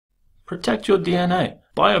Protect your DNA.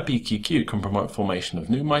 BioPQQ can promote formation of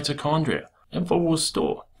new mitochondria.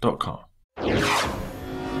 Infowarsstore.com.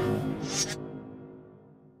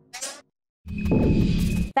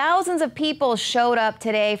 Thousands of people showed up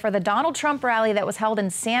today for the Donald Trump rally that was held in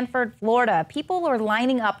Sanford, Florida. People were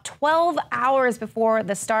lining up 12 hours before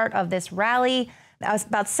the start of this rally.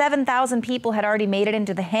 About 7,000 people had already made it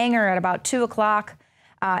into the hangar at about 2 o'clock.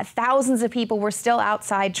 Thousands of people were still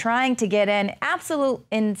outside trying to get in. Absolute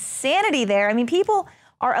insanity there. I mean, people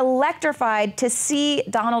are electrified to see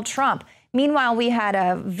Donald Trump. Meanwhile, we had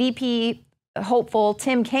a VP hopeful,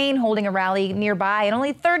 Tim Kaine, holding a rally nearby, and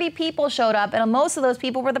only 30 people showed up, and most of those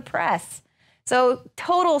people were the press. So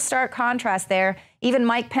total stark contrast there. Even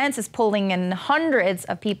Mike Pence is pulling in hundreds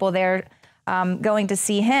of people there going to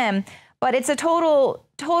see him. But it's a total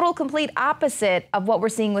complete opposite of what we're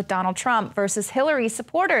seeing with Donald Trump versus Hillary's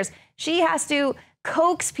supporters. She has to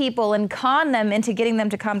coax people and con them into getting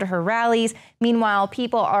them to come to her rallies. Meanwhile,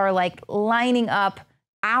 people are like lining up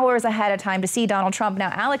hours ahead of time to see Donald Trump.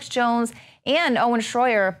 Now, Alex Jones and Owen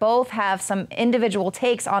Schroyer both have some individual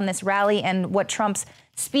takes on this rally and what Trump's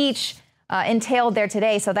speech entailed there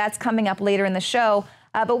today. So that's coming up later in the show.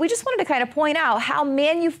 But we just wanted to kind of point out how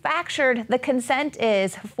manufactured the consent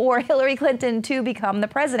is for Hillary Clinton to become the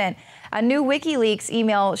president. A new WikiLeaks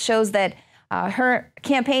email shows that her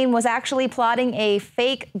campaign was actually plotting a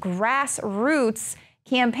fake grassroots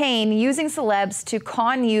campaign using celebs to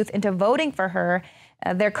con youth into voting for her.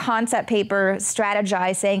 Their concept paper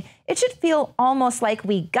strategized, saying it should feel almost like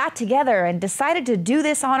we got together and decided to do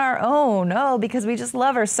this on our own. Oh, because we just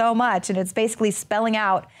love her so much. And it's basically spelling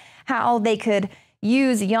out how they could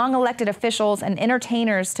use young elected officials and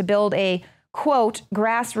entertainers to build a, quote,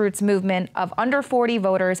 grassroots movement of under 40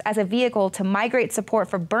 voters as a vehicle to migrate support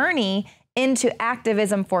for Bernie into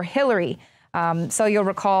activism for Hillary. So you'll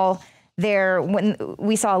recall there when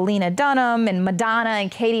we saw Lena Dunham and Madonna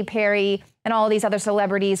and Katy Perry and all these other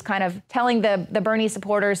celebrities kind of telling the Bernie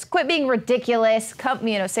supporters, quit being ridiculous. Come,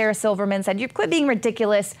 Sarah Silverman said, you quit being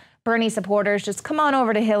ridiculous, Bernie supporters, just come on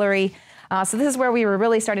over to Hillary. So this is where we were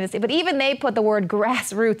really starting to see. But even they put the word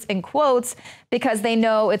grassroots in quotes because they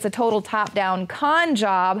know it's a total top-down con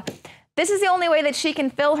job. This is the only way that she can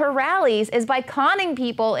fill her rallies is by conning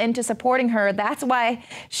people into supporting her. That's why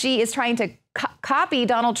she is trying to copy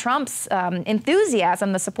Donald Trump's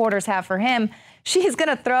enthusiasm the supporters have for him. She is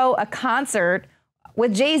going to throw a concert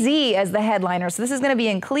with Jay-Z as the headliner. So this is going to be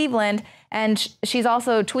in Cleveland. And she's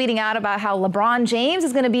also tweeting out about how LeBron James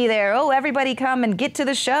is going to be there. Oh, everybody come and get to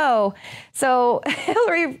the show. So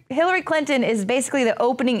Hillary Clinton is basically the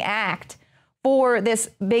opening act for this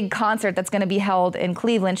big concert that's going to be held in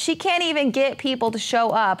Cleveland. She can't even get people to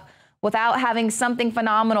show up without having something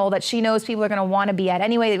phenomenal that she knows people are going to want to be at.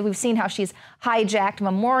 Anyway, we've seen how she's hijacked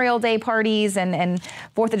Memorial Day parties and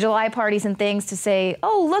 4th of July parties and things to say,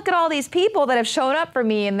 oh, look at all these people that have shown up for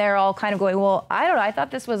me. And they're all kind of going, well, I don't know. I thought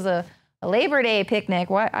this was a Labor Day picnic.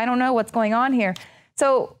 What? I don't know what's going on here.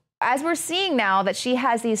 So as we're seeing now that she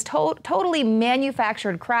has these totally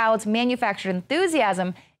manufactured crowds, manufactured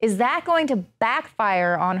enthusiasm, is that going to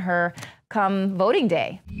backfire on her come voting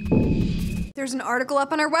day? There's an article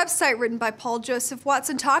up on our website written by Paul Joseph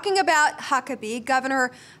Watson talking about Huckabee,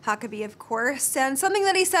 Governor Huckabee, of course, and something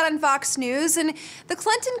that he said on Fox News. And the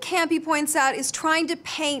Clinton camp, he points out, is trying to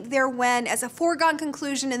paint their win as a foregone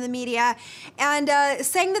conclusion in the media and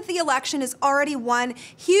saying that the election is already won.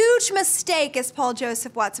 Huge mistake, as Paul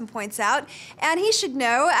Joseph Watson points out. And he should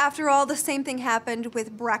know, after all, the same thing happened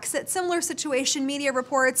with Brexit. Similar situation, media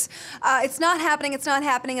reports, it's not happening,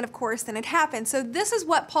 and of course, then it happened. So this is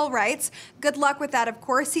what Paul writes. Good luck with that, of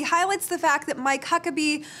course. He highlights the fact that Mike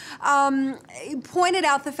Huckabee pointed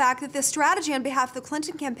out the fact that this strategy on behalf of the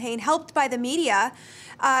Clinton campaign, helped by the media,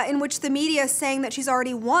 in which the media is saying that she's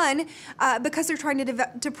already won because they're trying to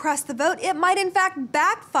depress the vote, it might in fact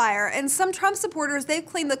backfire. And some Trump supporters, they've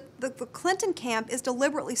claimed that the Clinton camp is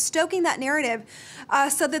deliberately stoking that narrative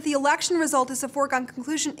so that the election result is a foregone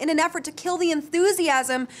conclusion in an effort to kill the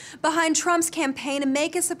enthusiasm behind Trump's campaign and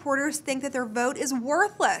make his supporters think that their vote is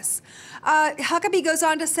worthless. Huckabee goes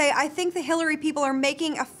on to say, I think the Hillary people are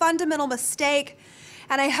making a fundamental mistake,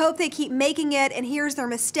 and I hope they keep making it, and here's their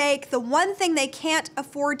mistake. The one thing they can't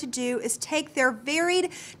afford to do is take their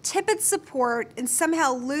varied, tepid support and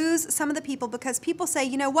somehow lose some of the people because people say,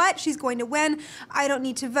 you know what, she's going to win, I don't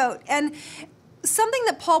need to vote. And something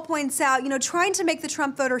that Paul points out, trying to make the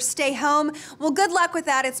Trump voter stay home, well, good luck with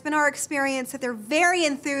that. It's been our experience that they're very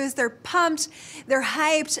enthused, they're pumped, they're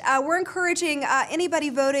hyped. We're encouraging anybody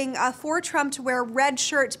voting for Trump to wear a red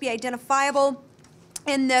shirt to be identifiable.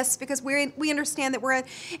 in this, because we understand that we're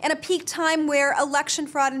in a peak time where election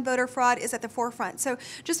fraud and voter fraud is at the forefront. So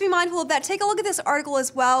just be mindful of that. Take a look at this article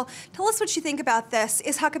as well. Tell us what you think about this.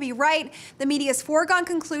 Is Huckabee right? The media's foregone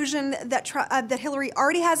conclusion that that Hillary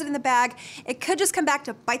already has it in the bag. It could just come back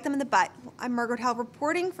to bite them in the butt. I'm Margaret Howell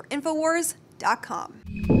reporting for Infowars.com.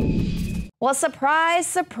 Well, surprise,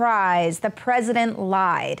 surprise, the president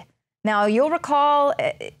lied. Now, you'll recall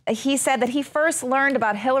he said that he first learned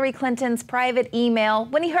about Hillary Clinton's private email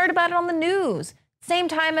when he heard about it on the news, same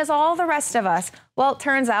time as all the rest of us. Well, it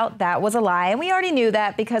turns out that was a lie, and we already knew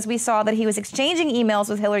that because we saw that he was exchanging emails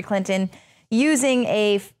with Hillary Clinton using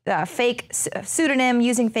a fake pseudonym,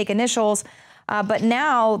 using fake initials. But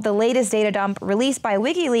now the latest data dump released by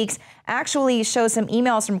WikiLeaks actually shows some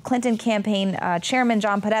emails from Clinton campaign chairman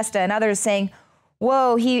John Podesta and others saying,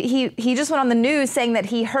 whoa, he just went on the news saying that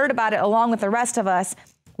he heard about it along with the rest of us.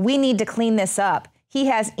 We need to clean this up. He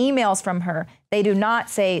has emails from her. They do not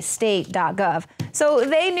say state.gov. So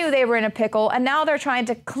they knew they were in a pickle, and now they're trying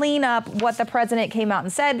to clean up what the president came out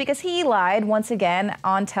and said because he lied once again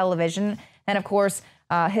on television. And of course,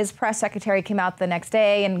 his press secretary came out the next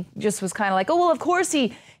day and just was kind of like, oh, well, of course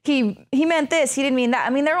he meant this. He didn't mean that.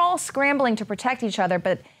 I mean, they're all scrambling to protect each other,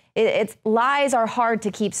 but lies are hard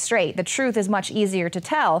to keep straight. The truth is much easier to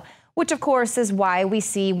tell, which, of course, is why we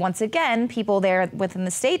see, once again, people there within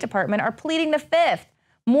the State Department are pleading the Fifth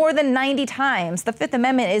more than 90 times. The Fifth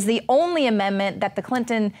Amendment is the only amendment that the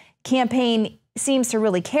Clinton campaign seems to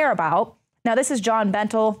really care about. Now, this is John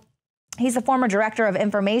Bentel. He's the former director of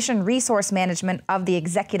Information Resource Management of the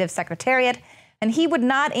Executive Secretariat, and he would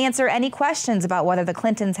not answer any questions about whether the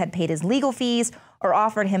Clintons had paid his legal fees or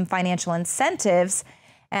offered him financial incentives.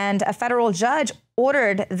 And a federal judge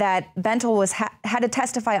ordered that Bentel had to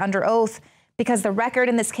testify under oath because the record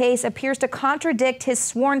in this case appears to contradict his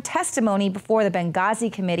sworn testimony before the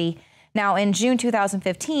Benghazi Committee. Now, in June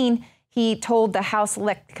 2015, he told the House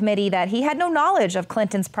Select Committee that he had no knowledge of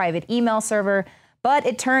Clinton's private email server, but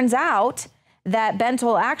it turns out that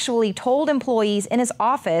Bentel actually told employees in his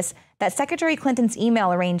office that Secretary Clinton's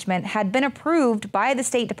email arrangement had been approved by the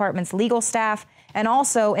State Department's legal staff and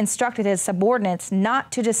also instructed his subordinates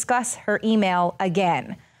not to discuss her email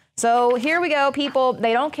again. So here we go, people.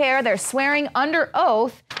 They don't care. They're swearing under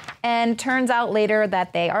oath. And turns out later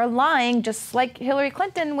that they are lying, just like Hillary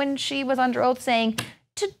Clinton when she was under oath saying,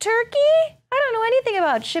 to Turkey? I don't know anything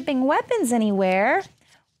about shipping weapons anywhere.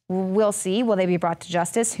 We'll see. Will they be brought to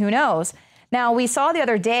justice? Who knows? Now, we saw the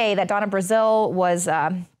other day that Donna Brazile was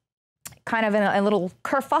kind of in a little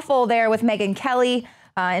kerfuffle there with Megyn Kelly.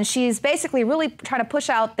 And she's basically really trying to push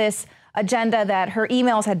out this agenda that her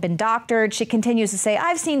emails had been doctored. She continues to say,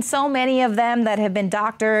 I've seen so many of them that have been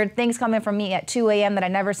doctored, things coming from me at 2 a.m. that I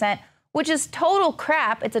never sent, which is total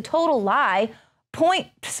crap. It's a total lie. Point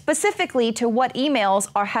specifically to what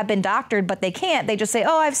emails have been doctored, but they can't. They just say,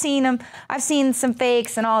 oh, I've seen them. I've seen some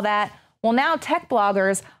fakes and all that. Well, now tech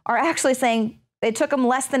bloggers are actually saying it took them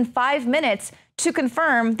less than 5 minutes to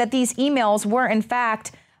confirm that these emails were, in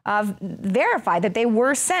fact, verified, that they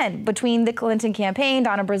were sent between the Clinton campaign,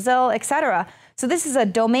 Donna Brazile, etc. So this is a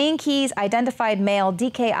domain keys identified mail,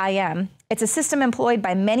 DKIM. It's a system employed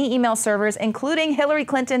by many email servers, including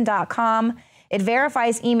HillaryClinton.com. It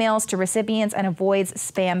verifies emails to recipients and avoids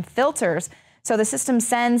spam filters. So the system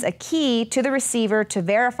sends a key to the receiver to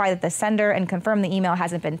verify that the sender and confirm the email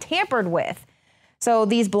hasn't been tampered with. So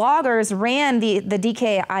these bloggers ran the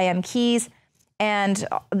DKIM keys and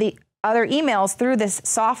the other emails through this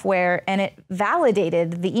software, and it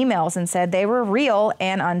validated the emails and said they were real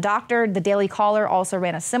and undoctored. The Daily Caller also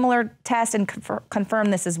ran a similar test and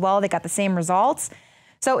confirmed this as well. They got the same results.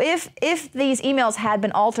 So if these emails had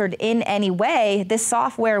been altered in any way, this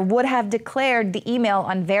software would have declared the email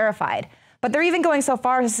unverified. But they're even going so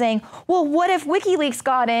far as saying, well, what if WikiLeaks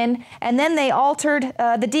got in and then they altered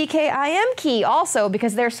the DKIM key also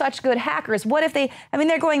because they're such good hackers? What if they, I mean,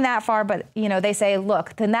 they're going that far, but, you know, they say,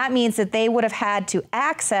 look, then that means that they would have had to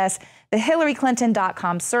access the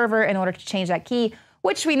HillaryClinton.com server in order to change that key,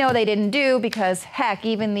 which we know they didn't do because, heck,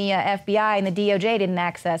 even the FBI and the DOJ didn't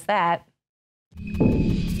access that.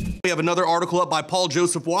 We have another article up by Paul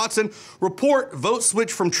Joseph Watson. Report vote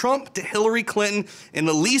switch from Trump to Hillary Clinton in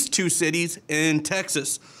at least 2 cities in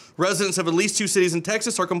Texas. Residents of at least 2 cities in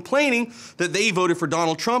Texas are complaining that they voted for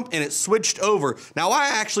Donald Trump and it switched over. Now, I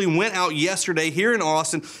actually went out yesterday here in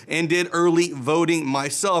Austin and did early voting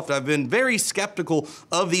myself. I've been very skeptical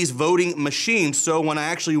of these voting machines. So when I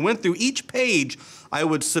actually went through each page, I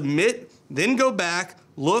would submit, then go back,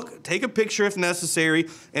 look, take a picture if necessary,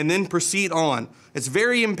 and then proceed on. It's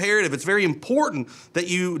very imperative, it's very important that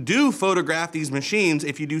you do photograph these machines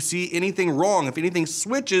if you do see anything wrong, if anything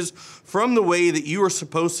switches from the way that you are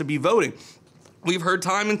supposed to be voting. We've heard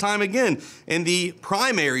time and time again in the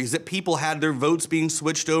primaries that people had their votes being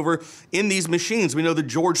switched over in these machines. We know that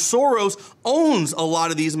George Soros owns a lot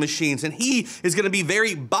of these machines, and he is going to be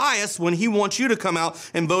very biased when he wants you to come out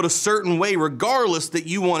and vote a certain way, regardless that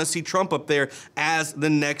you want to see Trump up there as the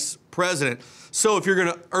next president. So if you're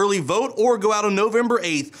going to early vote or go out on November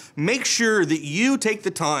 8th, make sure that you take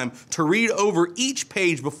the time to read over each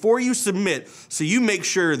page before you submit, so you make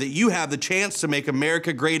sure that you have the chance to make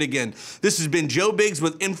America great again. This has been Joe Biggs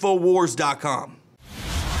with Infowars.com.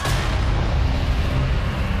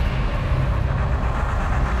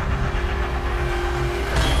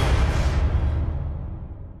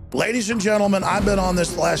 Ladies and gentlemen, I've been on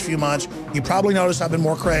this the last few months. You probably noticed I've been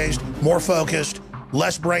more crazed, more focused,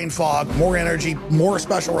 less brain fog, more energy, more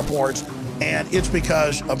special reports, and it's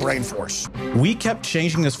because of Brain Force. We kept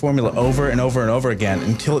changing this formula over and over and over again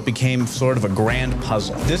until it became sort of a grand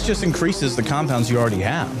puzzle. This just increases the compounds you already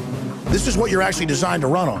have. This is what you're actually designed to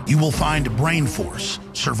run on. You will find Brain Force,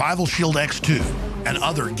 Survival Shield X2, and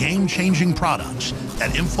other game-changing products at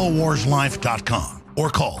InfoWarsLife.com or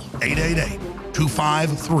call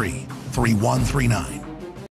 888-253-3139.